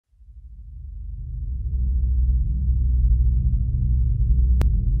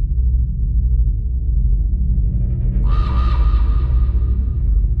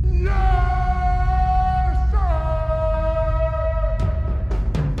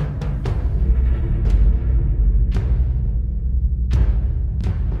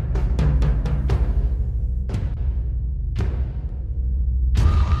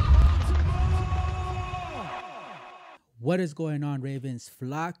What is going on, Ravens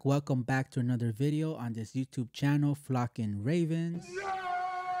flock? Welcome back to another video on this YouTube channel, Flocking Ravens,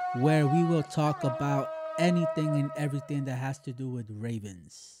 where we will talk about anything and everything that has to do with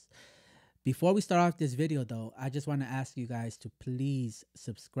Ravens. Before we start off this video though, I just want to ask you guys to please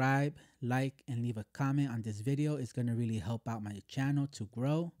subscribe, like, and leave a comment on this video. It's going to really help out my channel to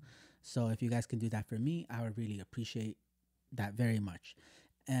grow. So if you guys can do that for me, I would really appreciate that very much.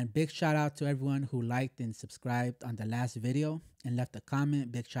 And big shout out to everyone who liked and subscribed on the last video and left a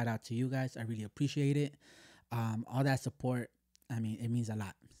comment. Big shout out to you guys. I really appreciate it. All that support, I mean, it means a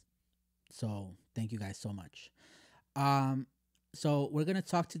lot. So thank you guys so much. So we're going to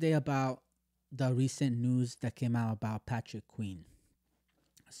talk today about the recent news that came out about Patrick Queen.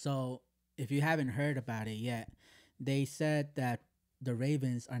 So if you haven't heard about it yet, they said that the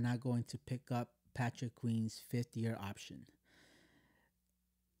Ravens are not going to pick up Patrick Queen's fifth-year option.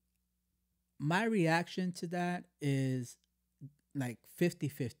 My reaction to that is like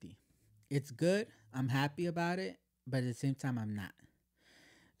 50-50. It's good. I'm happy about it, but at the same time, I'm not.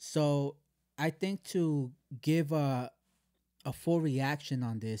 So I think to give a full reaction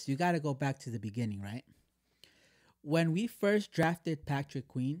on this, you got to go back to the beginning, right? When we first drafted Patrick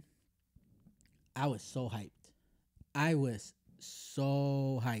Queen, I was so hyped. I was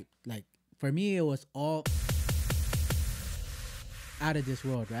so hyped. Like, for me, it was all out of this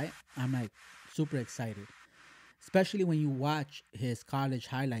world, right? I'm like super excited, especially when you watch his college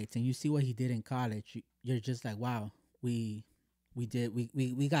highlights and you see what he did in college. You're just like, wow, we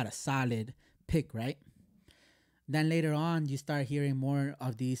got a solid pick, right? Then later on, you start hearing more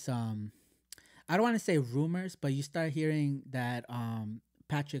of these I don't want to say rumors, but you start hearing that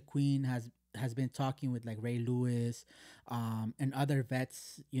Patrick Queen has been talking with like Ray Lewis and other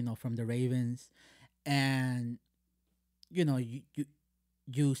vets, you know, from the Ravens. And you know,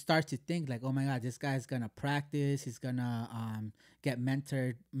 you start to think like, oh my God, this guy's gonna practice. He's gonna get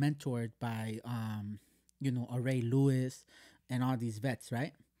mentored by you know, a Ray Lewis and all these vets,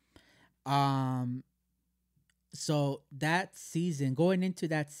 right? So that season, going into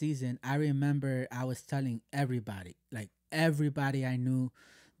that season, I remember I was telling everybody, like everybody I knew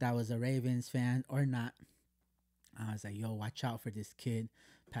that was a Ravens fan or not, I was like, yo, watch out for this kid,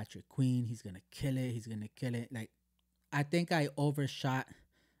 Patrick Queen. He's gonna kill it. He's gonna kill it. Like, I think I overshot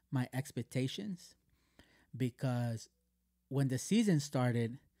my expectations because when the season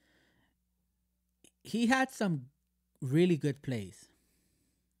started, he had some really good plays.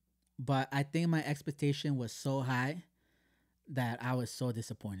 But I think my expectation was so high that I was so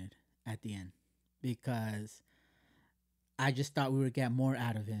disappointed at the end because I just thought we would get more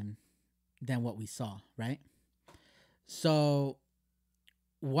out of him than what we saw, right? So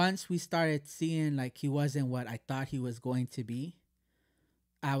once we started seeing like he wasn't what I thought he was going to be,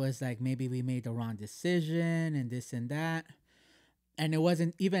 I was like, maybe we made the wrong decision and this and that. And it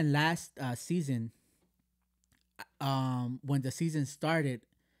wasn't even last season. When the season started,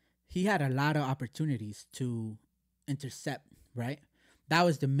 he had a lot of opportunities to intercept, right? That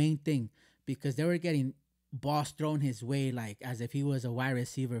was the main thing because they were getting balls thrown his way like as if he was a wide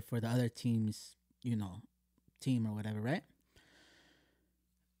receiver for the other team's, you know, team or whatever, right?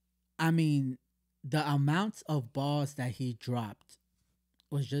 I mean, the amounts of balls that he dropped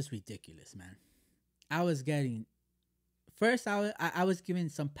was just ridiculous, man. I was getting first. I was giving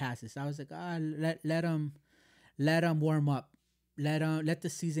some passes. I was like, let him warm up. Let the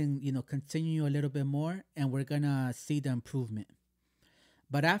season, you know, continue a little bit more, and we're gonna see the improvement.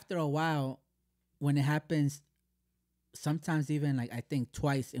 But after a while, when it happens, sometimes even like I think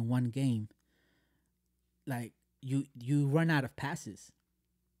twice in one game, like you run out of passes.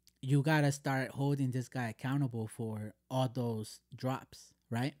 You gotta start holding this guy accountable for all those drops,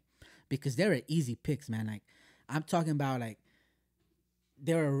 right? Because they were easy picks, man. Like I'm talking about, like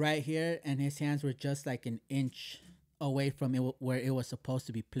they were right here, and his hands were just like an inch away from it where it was supposed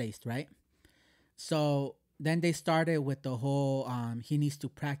to be placed, right? So then they started with the whole he needs to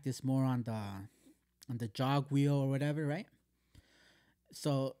practice more on the jog wheel or whatever, right?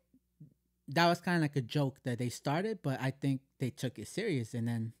 So that was kind of like a joke that they started, but I think they took it serious, and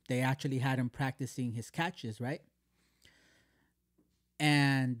then they actually had him practicing his catches, right?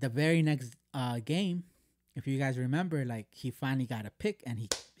 And the very next game, if you guys remember, like he finally got a pick and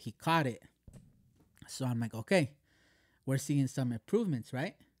he caught it. So I'm like, okay, we're seeing some improvements,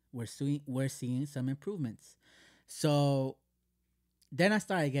 right? We're seeing some improvements. So then I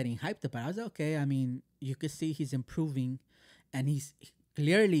started getting hyped about it. I was like, okay, I mean, you could see he's improving, and he's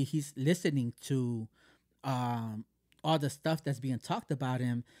listening to all the stuff that's being talked about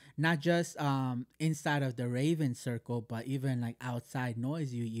him, not just inside of the Raven circle, but even like outside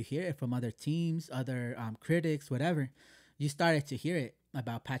noise. You hear it from other teams, other critics, whatever. you started to hear it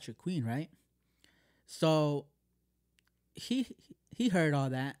about Patrick Queen, right? So he he heard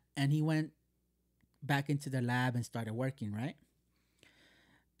all that and he went back into the lab and started working, right?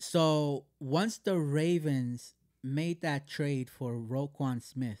 So once the Ravens made that trade for Roquan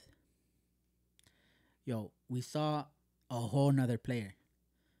Smith, yo, we saw a whole nother player.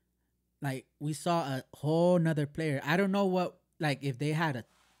 Like we saw a whole nother player. I don't know what, like, if they had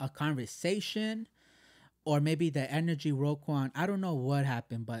a conversation or maybe the energy Roquan. I don't know what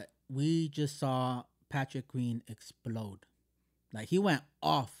happened, but we just saw Patrick Queen explode. Like he went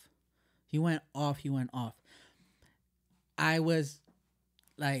off. He went off. He went off. I was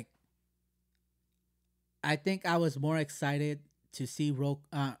like, I think I was more excited to see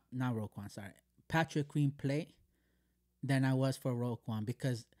not Roquan, sorry, Patrick Queen play than I was for Roquan,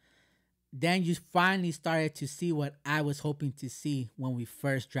 because then you finally started to see what I was hoping to see when we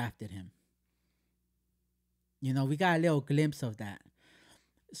first drafted him. You know, we got a little glimpse of that.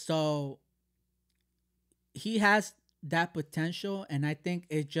 So he has that potential, and I think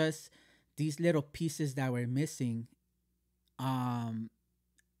it just these little pieces that we're missing. Um,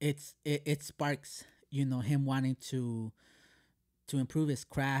 it sparks, you know, him wanting to improve his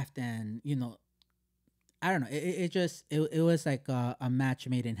craft, and you know, I don't know. It was like a match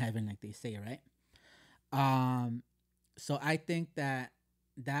made in heaven, like they say, right? Um, so I think that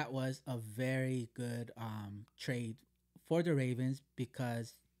that was a very good trade for the Ravens,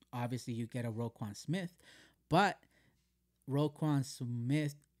 because obviously you get a Roquan Smith, but Roquan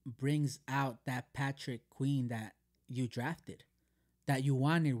Smith brings out that Patrick Queen that you drafted, that you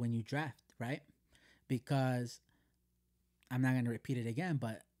wanted when you draft, right? Because I'm not gonna repeat it again,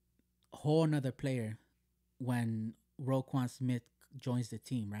 but a whole nother player when Roquan Smith joins the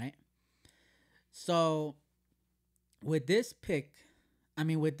team, right? So with this pick, I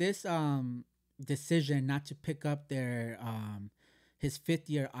mean with this decision not to pick up their his 5th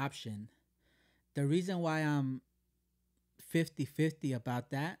year option, the reason why I'm 50-50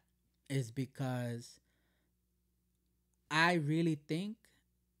 about that is because I really think,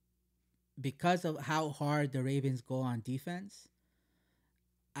 because of how hard the Ravens go on defense,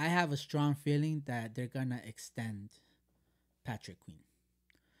 I have a strong feeling that they're gonna extend Patrick Queen.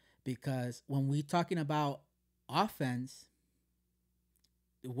 Because when we talking about offense,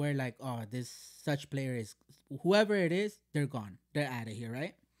 we're like, oh, this such player is, whoever it is, they're gone. They're out of here,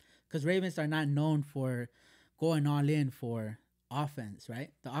 right? Because Ravens are not known for going all in for offense,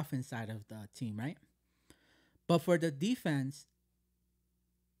 right? The offense side of the team, right? But for the defense,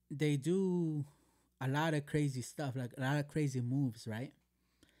 they do a lot of crazy stuff, like a lot of crazy moves, right?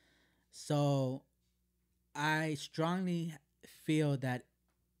 So I strongly feel that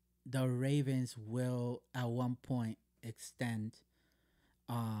the Ravens will at one point extend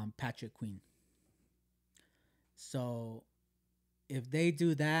Patrick Queen. So if they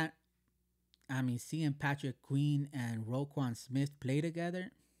do that, I mean, seeing Patrick Queen and Roquan Smith play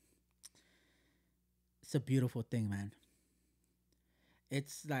together, it's a beautiful thing, man.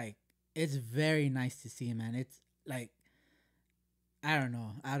 It's like, it's very nice to see, man. It's like, I don't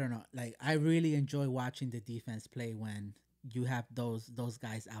know. I don't know. Like, I really enjoy watching the defense play when you have those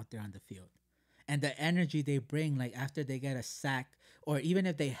guys out there on the field, and the energy they bring. Like after they get a sack, or even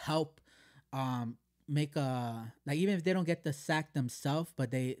if they help, make a, like, even if they don't get the sack themselves,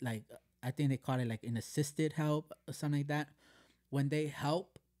 but they, like, I think they call it like an assisted help or something like that. When they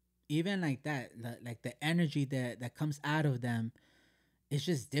help, even like that, like the energy that comes out of them, it's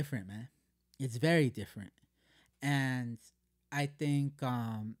just different, man. It's very different, and I think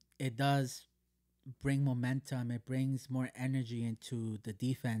it does bring momentum. It brings more energy into the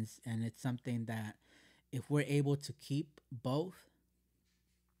defense, and it's something that if we're able to keep both,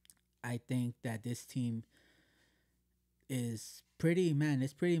 I think that this team is pretty, man.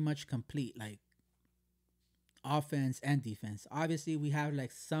 It's pretty much complete, like offense and defense. Obviously, we have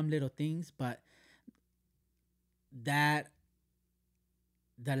like some little things, but that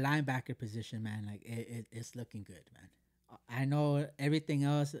the linebacker position, man, like it's looking good, man. I know everything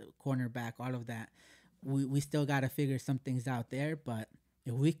else, cornerback, all of that. We still got to figure some things out there, but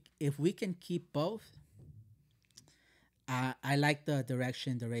if we can keep both, I like the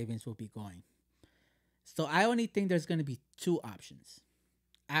direction the Ravens will be going. So I only think there's going to be two options.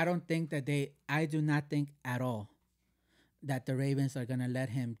 I don't think that I do not think at all that the Ravens are going to let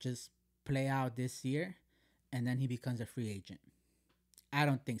him just play out this year and then he becomes a free agent. I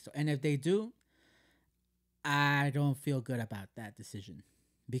don't think so. And if they do, I don't feel good about that decision,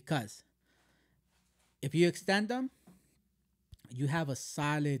 because if you extend them, you have a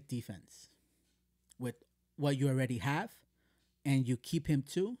solid defense with what you already have, and you keep him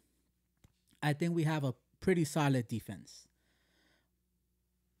too. I think we have a pretty solid defense.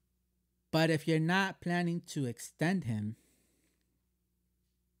 But if you're not planning to extend him,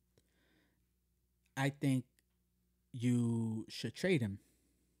 I think you should trade him.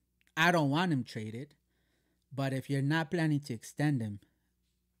 I don't want him traded, but if you're not planning to extend him,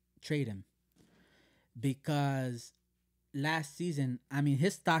 trade him because last season, I mean,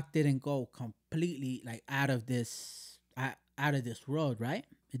 his stock didn't go completely like out of this world, right?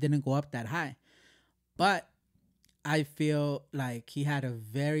 It didn't go up that high, but I feel like he had a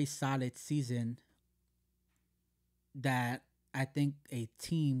very solid season that I think a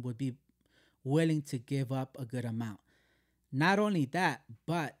team would be willing to give up a good amount. Not only that,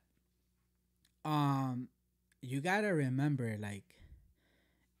 but um you got to remember like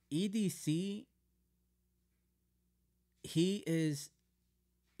EDC, he is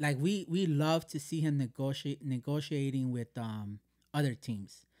like we love to see him negotiating with other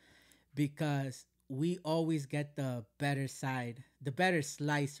teams because we always get the better side, the better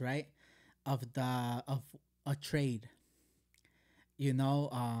slice, right, of a trade. You know,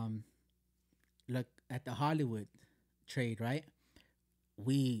 look at the Hollywood trade, right?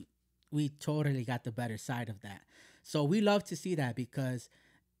 We we totally got the better side of that. So we love to see that because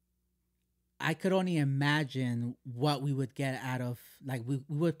I could only imagine what we would get out of like we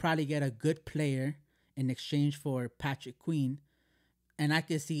would probably get a good player in exchange for Patrick Queen, and I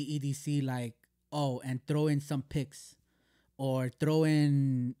could see EDC like, oh, and throw in some picks or throw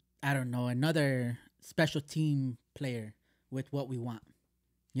in, I don't know, another special team player with what we want,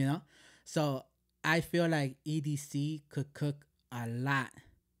 you know? So I feel like EDC could cook a lot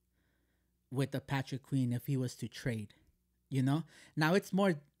with the Patrick Queen if he was to trade, you know? Now it's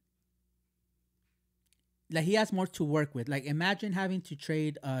more like he has more to work with. Like imagine having to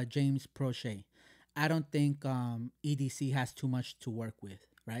trade James Prochet. I don't think EDC has too much to work with,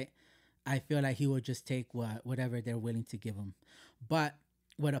 right? I feel like he will just take whatever they're willing to give him. But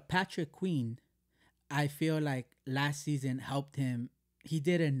with a Patrick Queen, I feel like last season helped him. He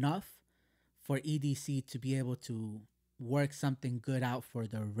did enough for EDC to be able to work something good out for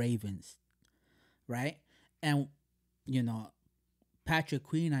the Ravens, right? And you know, Patrick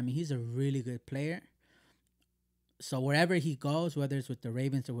Queen, I mean, he's a really good player. So wherever he goes, whether it's with the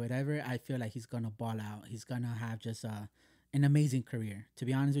Ravens or whatever, I feel like he's gonna ball out. He's gonna have just an amazing career. To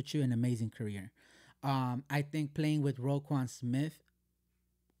be honest with you, an amazing career. I think playing with Roquan Smith,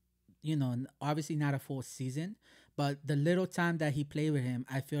 you know, obviously not a full season, but the little time that he played with him,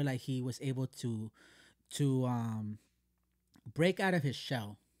 I feel like he was able to break out of his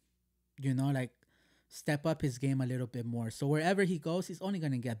shell. You know, like step up his game a little bit more. So wherever he goes, he's only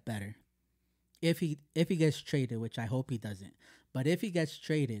gonna get better. If he gets traded, which I hope he doesn't, but if he gets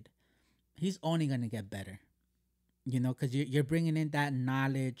traded, he's only gonna get better. You know, because you're bringing in that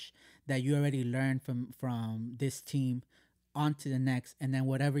knowledge that you already learned from this team onto the next, and then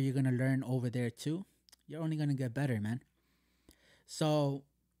whatever you're gonna learn over there too, you're only gonna get better, man. So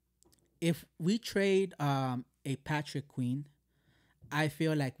if we trade a Patrick Queen, I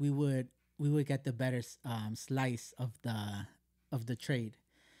feel like we would get the better slice of the trade,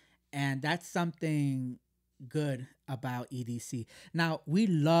 and that's something good about EDC. Now we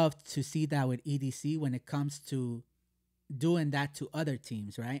love to see that with EDC when it comes to doing that to other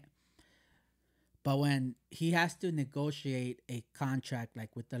teams, right? But when he has to negotiate a contract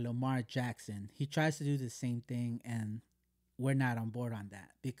like with the Lamar Jackson, he tries to do the same thing, and we're not on board on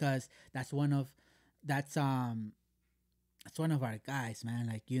that because that's um that's one of our guys, man.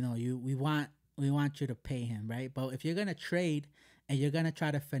 Like you know, we want you to pay him, right? But if you're gonna trade and you're gonna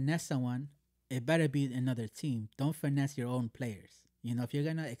try to finesse someone, it better be another team. Don't finesse your own players. You know, if you're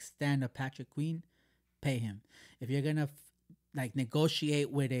gonna extend a Patrick Queen, pay him. If you're gonna like negotiate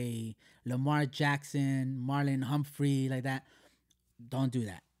with a Lamar Jackson, Marlon Humphrey, like that, don't do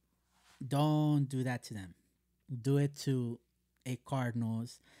that. Don't do that to them. Do it to a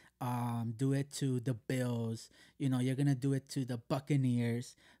Cardinals. Do it to the Bills. You know, you're gonna do it to the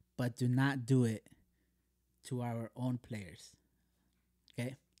Buccaneers, but do not do it to our own players.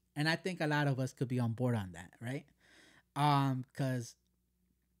 Okay. And I think a lot of us could be on board on that, right? Because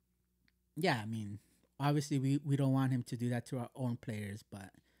yeah, I mean, obviously we don't want him to do that to our own players,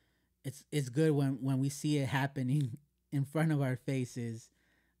 but it's good when we see it happening in front of our faces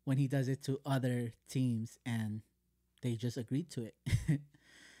when he does it to other teams and they just agreed to it.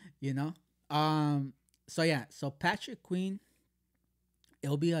 you know? So yeah, so Patrick Queen,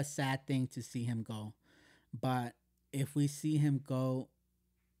 it'll be a sad thing to see him go. But if we see him go,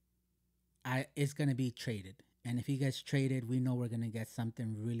 I it's gonna be traded. And if he gets traded, we know we're gonna get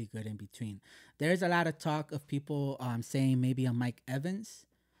something really good in between. There's a lot of talk of people saying maybe a Mike Evans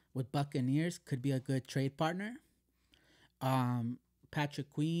with Buccaneers could be a good trade partner. Um, Patrick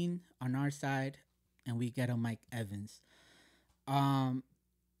Queen on our side, and we get a Mike Evans. Um,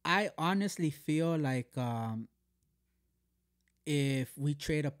 I honestly feel like if we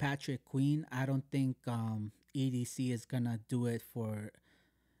trade a Patrick Queen, I don't think EDC is gonna do it for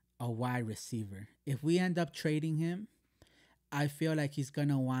a wide receiver. If we end up trading him, I feel like he's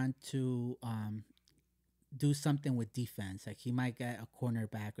gonna want to do something with defense. Like he might get a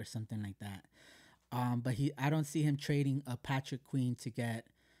cornerback or something like that. But I don't see him trading a Patrick Queen to get,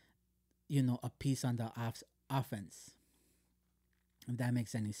 a piece on the offense. If that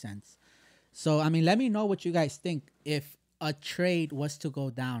makes any sense. So I mean, let me know what you guys think. If a trade was to go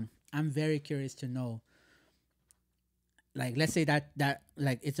down, I'm very curious to know. Like, let's say that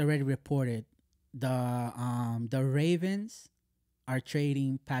like it's already reported, the Ravens are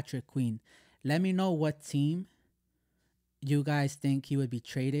trading Patrick Queen. Let me know what team you guys think he would be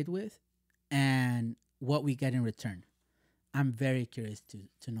traded with, and what we get in return. I'm very curious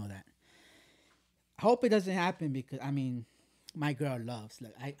to know that. I hope it doesn't happen because I mean, my girl loves.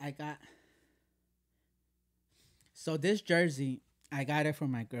 Like I got so this jersey. I got it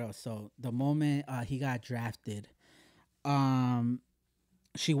from my girl. So the moment he got drafted, um,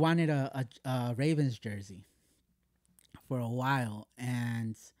 she wanted a Ravens jersey for a while,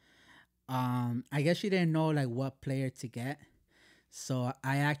 and I guess she didn't know like what player to get. So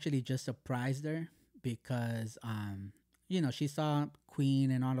I actually just surprised her because she saw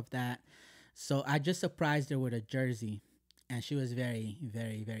Queen and all of that. So I just surprised her with a jersey, and she was very,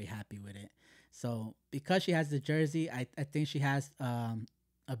 very, very happy with it. So because she has the jersey, I think she has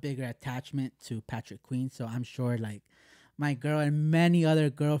a bigger attachment to Patrick Queen. So I'm sure like my girl and many other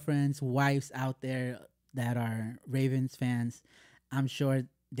girlfriends, wives out there that are Ravens fans, I'm sure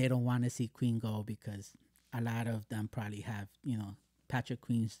they don't want to see Queen go because a lot of them probably have, Patrick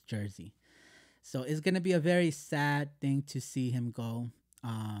Queen's jersey. So it's gonna be a very sad thing to see him go.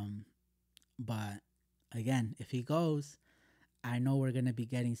 But again, if he goes, I know we're gonna be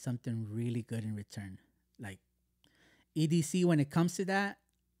getting something really good in return. Like EDC, when it comes to that,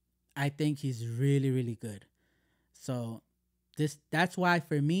 I think he's really, really good. So that's why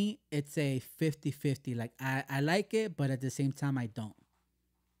for me it's a 50-50. Like I like it, but at the same time I don't.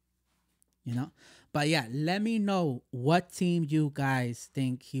 you know. But yeah, let me know what team you guys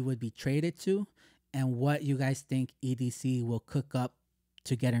think he would be traded to and what you guys think EDC will cook up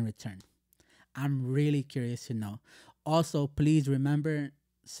to get in return. I'm really curious to know. Also, please remember,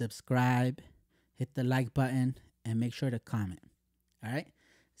 subscribe, hit the like button, and make sure to comment. All right?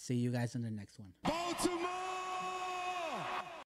 See you guys in the next one.